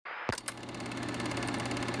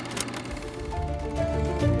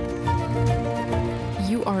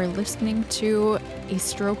You are listening to a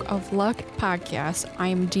Stroke of Luck podcast.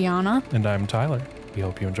 I'm Deanna. And I'm Tyler. We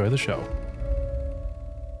hope you enjoy the show.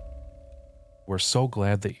 We're so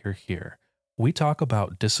glad that you're here. We talk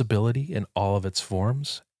about disability in all of its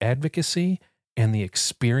forms, advocacy, and the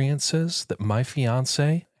experiences that my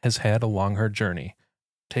fiance has had along her journey.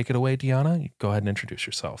 Take it away, Deanna. Go ahead and introduce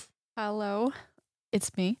yourself. Hello,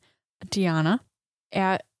 it's me, Deanna.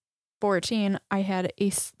 At 14, I had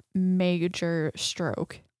a major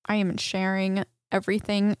stroke. I am sharing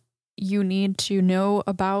everything you need to know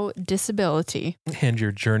about disability. And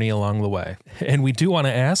your journey along the way. And we do want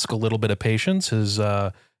to ask a little bit of patience as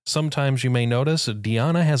sometimes you may notice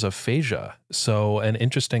Deanna has aphasia. So an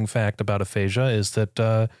interesting fact about aphasia is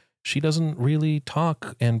that she doesn't really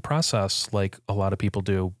talk and process like a lot of people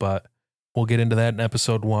do, but we'll get into that in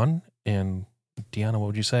episode 1. And Deanna, what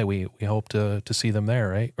would you say? We hope to see them there,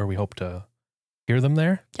 right? Or we hope to hear them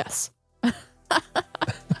there? Yes. All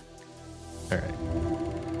right.